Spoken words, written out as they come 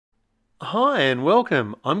Hi and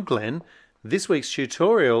welcome, I'm Glenn. This week's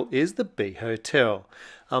tutorial is the Bee Hotel.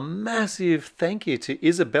 A massive thank you to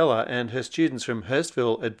Isabella and her students from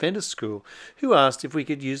Hurstville Adventist School who asked if we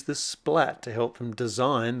could use the splat to help them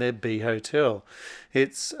design their bee hotel.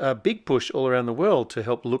 It's a big push all around the world to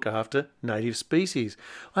help look after native species.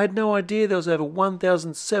 I had no idea there was over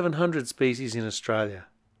 1,700 species in Australia.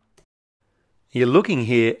 You're looking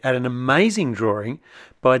here at an amazing drawing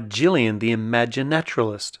by Gillian the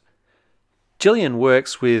Imaginaturalist. Gillian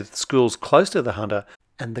works with schools close to the Hunter,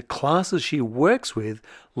 and the classes she works with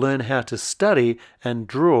learn how to study and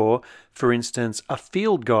draw, for instance, a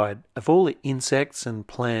field guide of all the insects and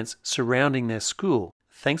plants surrounding their school.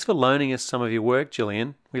 Thanks for loaning us some of your work,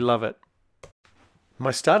 Gillian. We love it.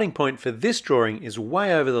 My starting point for this drawing is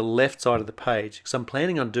way over the left side of the page because I'm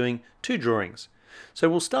planning on doing two drawings. So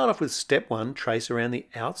we'll start off with step one, trace around the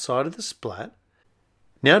outside of the splat.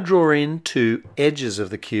 Now draw in two edges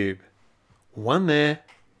of the cube. One there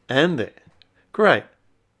and there. Great.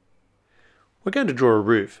 We're going to draw a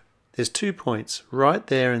roof. There's 2 points right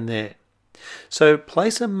there and there. So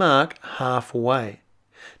place a mark halfway.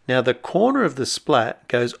 Now the corner of the splat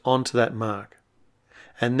goes onto that mark.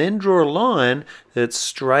 And then draw a line that's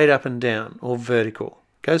straight up and down or vertical.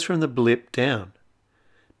 Goes from the blip down.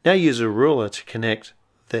 Now use a ruler to connect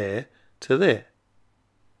there to there.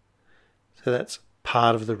 So that's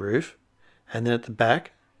part of the roof. And then at the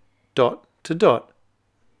back, dot to dot.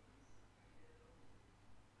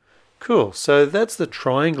 Cool, so that's the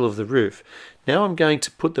triangle of the roof. Now I'm going to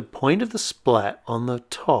put the point of the splat on the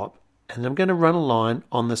top and I'm going to run a line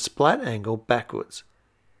on the splat angle backwards.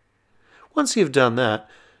 Once you've done that,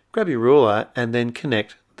 grab your ruler and then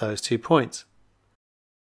connect those 2 points.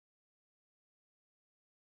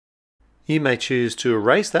 You may choose to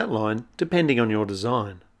erase that line depending on your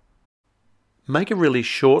design. Make a really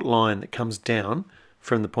short line that comes down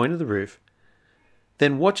from the point of the roof.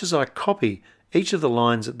 Then watch as I copy each of the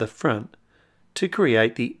lines at the front to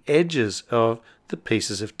create the edges of the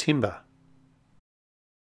pieces of timber.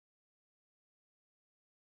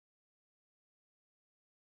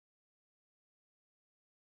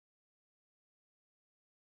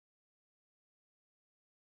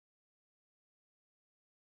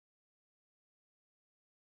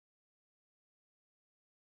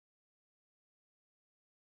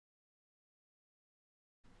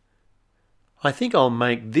 I think I'll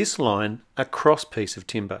make this line a cross piece of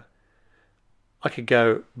timber. I could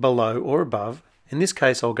go below or above. In this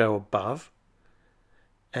case I'll go above,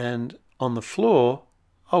 and on the floor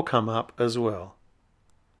I'll come up as well.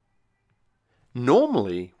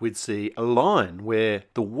 Normally we'd see a line where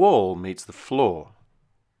the wall meets the floor.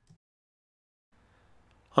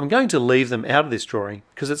 I'm going to leave them out of this drawing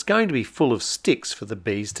because it's going to be full of sticks for the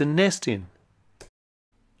bees to nest in.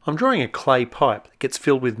 I'm drawing a clay pipe that gets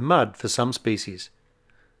filled with mud for some species.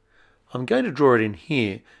 I'm going to draw it in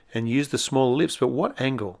here and use the small lips, but what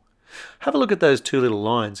angle? Have a look at those two little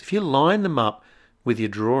lines. If you line them up with your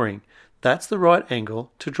drawing, that's the right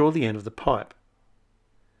angle to draw the end of the pipe.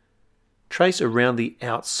 Trace around the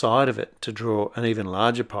outside of it to draw an even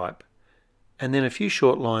larger pipe, and then a few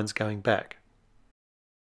short lines going back.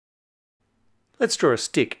 Let's draw a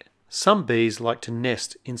stick. Some bees like to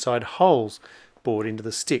nest inside holes bored into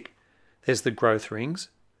the stick. There's the growth rings.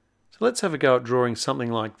 So let's have a go at drawing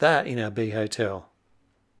something like that in our bee hotel.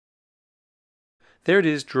 There it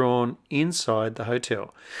is drawn inside the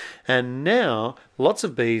hotel. And now lots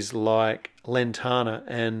of bees like lantana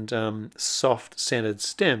and soft scented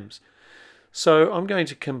stems. So I'm going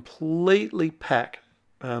to completely pack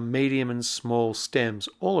medium and small stems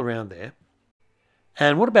all around there.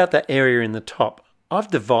 And what about that area in the top? I've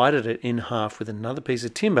divided it in half with another piece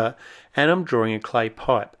of timber and I'm drawing a clay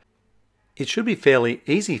pipe. It should be fairly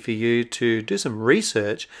easy for you to do some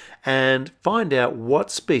research and find out what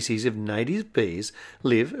species of native bees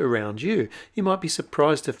live around you. You might be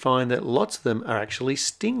surprised to find that lots of them are actually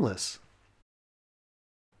stingless.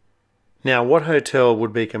 Now, what hotel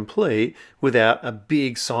would be complete without a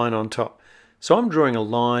big sign on top? So I'm drawing a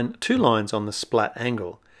line, 2 lines on the splat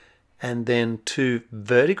angle and then 2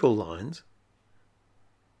 vertical lines.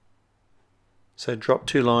 So drop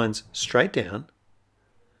 2 lines straight down.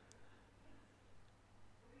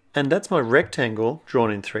 And that's my rectangle drawn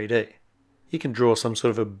in 3D. You can draw some sort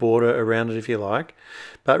of a border around it if you like.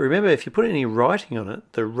 But remember, if you put any writing on it,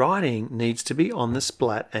 the writing needs to be on the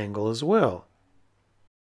splat angle as well.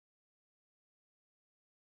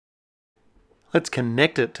 Let's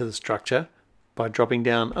connect it to the structure by dropping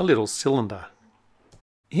down a little cylinder.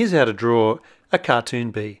 Here's how to draw a cartoon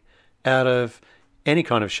bee out of any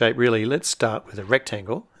kind of shape really. Let's start with a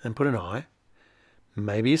rectangle and put an eye,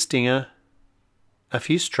 maybe a stinger, a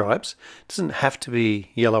few stripes. It doesn't have to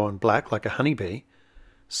be yellow and black like a honeybee.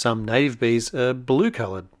 Some native bees are blue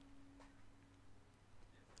coloured.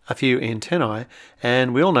 A few antennae,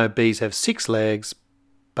 and we all know bees have 6 legs,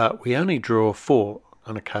 but we only draw 4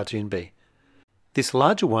 on a cartoon bee. This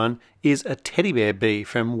larger one is a teddy bear bee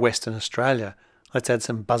from Western Australia. Let's add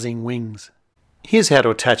some buzzing wings. Here's how to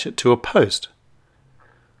attach it to a post.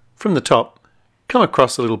 From the top, come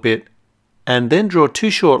across a little bit and then draw 2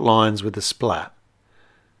 short lines with the splat.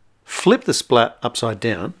 Flip the splat upside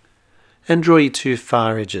down and draw your 2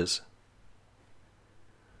 far edges.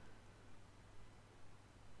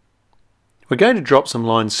 We're going to drop some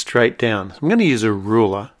lines straight down. I'm going to use a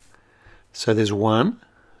ruler. So there's 1,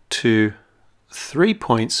 2, 3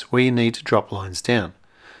 points where you need to drop lines down.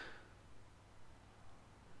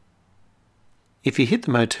 If you hit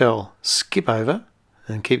the motel, skip over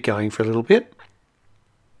and keep going for a little bit.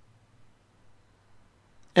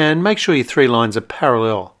 And make sure your 3 lines are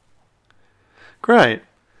parallel. Great.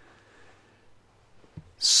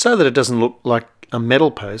 So that it doesn't look like a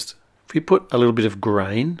metal post, if you put a little bit of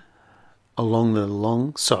grain along the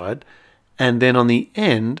long side and then on the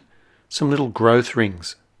end some little growth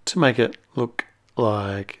rings to make it look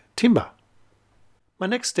like timber. My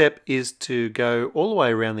next step is to go all the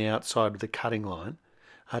way around the outside with the cutting line,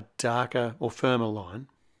 a darker or firmer line.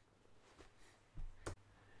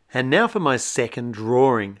 And now for my second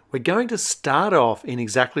drawing. We're going to start off in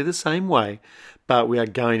exactly the same way, but we are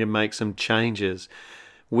going to make some changes.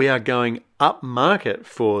 We are going up market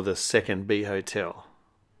for the second bee hotel.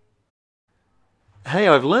 Hey,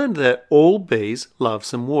 I've learned that all bees love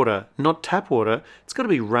some water, not tap water. It's got to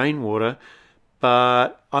be rainwater.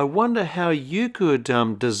 But I wonder how you could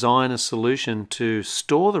design a solution to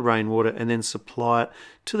store the rainwater and then supply it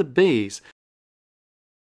to the bees.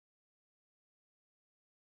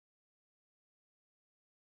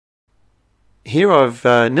 Here I've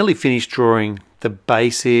nearly finished drawing the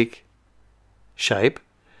basic shape.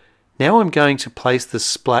 Now I'm going to place the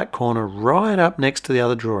splat corner right up next to the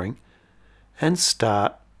other drawing and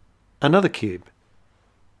start another cube.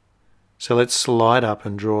 So let's slide up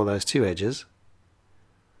and draw those 2 edges.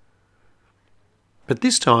 But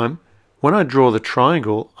this time, when I draw the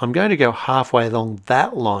triangle, I'm going to go halfway along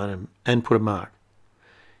that line and put a mark,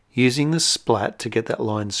 using the splat to get that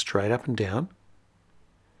line straight up and down.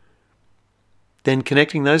 Then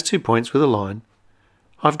connecting those 2 points with a line,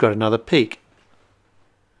 I've got another peak.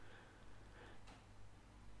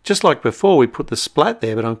 Just like before, we put the splat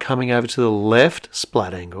there, but I'm coming over to the left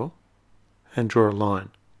splat angle and draw a line.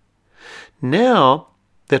 Now,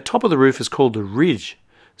 the top of the roof is called the ridge.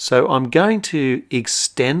 So I'm going to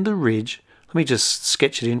extend the ridge. Let me just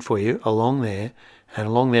sketch it in for you along there and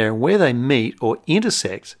along there. And where they meet or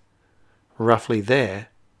intersect, roughly there,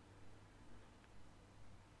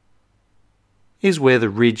 is where the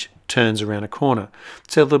ridge turns around a corner.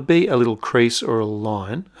 So there'll be a little crease or a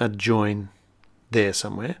line, a join there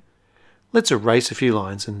somewhere. Let's erase a few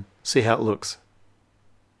lines and see how it looks.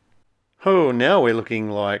 Oh, now we're looking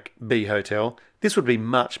like Bee Hotel. This would be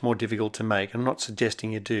much more difficult to make. I'm not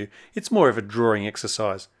suggesting you do. It's more of a drawing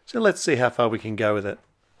exercise. So let's see how far we can go with it.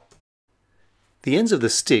 The ends of the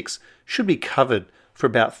sticks should be covered for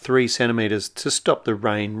about 3 centimeters to stop the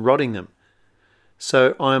rain rotting them.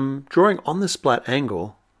 So I'm drawing on the splat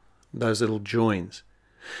angle those little joins.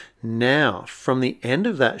 Now, from the end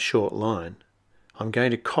of that short line, I'm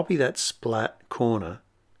going to copy that splat corner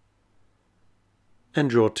and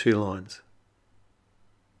draw 2 lines.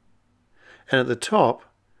 And at the top,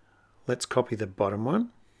 let's copy the bottom one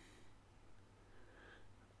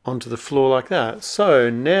onto the floor like that. So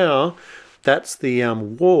now that's the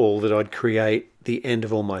wall that I'd create the end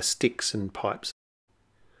of all my sticks and pipes.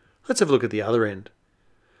 Let's have a look at the other end.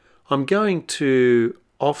 I'm going to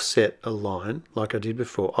offset a line like I did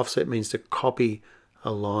before. Offset means to copy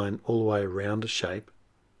a line all the way around a shape.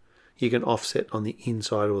 You can offset on the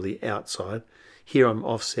inside or the outside. Here I'm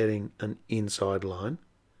offsetting an inside line.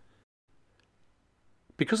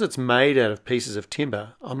 Because it's made out of pieces of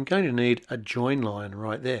timber, I'm going to need a join line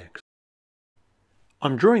right there.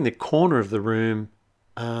 I'm drawing the corner of the room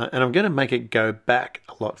and I'm going to make it go back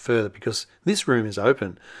a lot further because this room is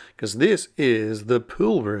open, because this is the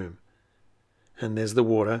pool room. And there's the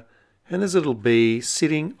water, and there's a little bee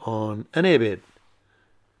sitting on an airbed.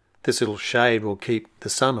 This little shade will keep the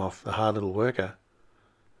sun off the hard little worker.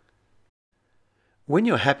 When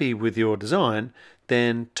you're happy with your design,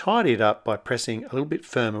 then tidy it up by pressing a little bit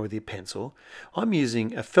firmer with your pencil. I'm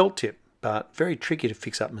using a felt tip, but very tricky to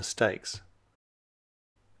fix up mistakes.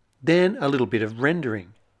 Then a little bit of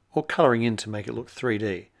rendering or colouring in to make it look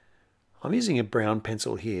 3D. I'm using a brown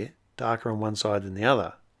pencil here, darker on one side than the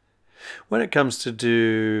other. When it comes to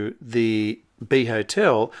do the bee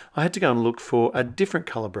hotel, I had to go and look for a different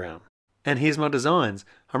colour brown. And here's my designs.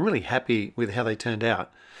 I'm really happy with how they turned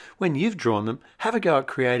out. When you've drawn them, have a go at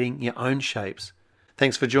creating your own shapes.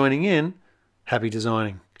 Thanks for joining in. Happy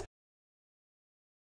designing.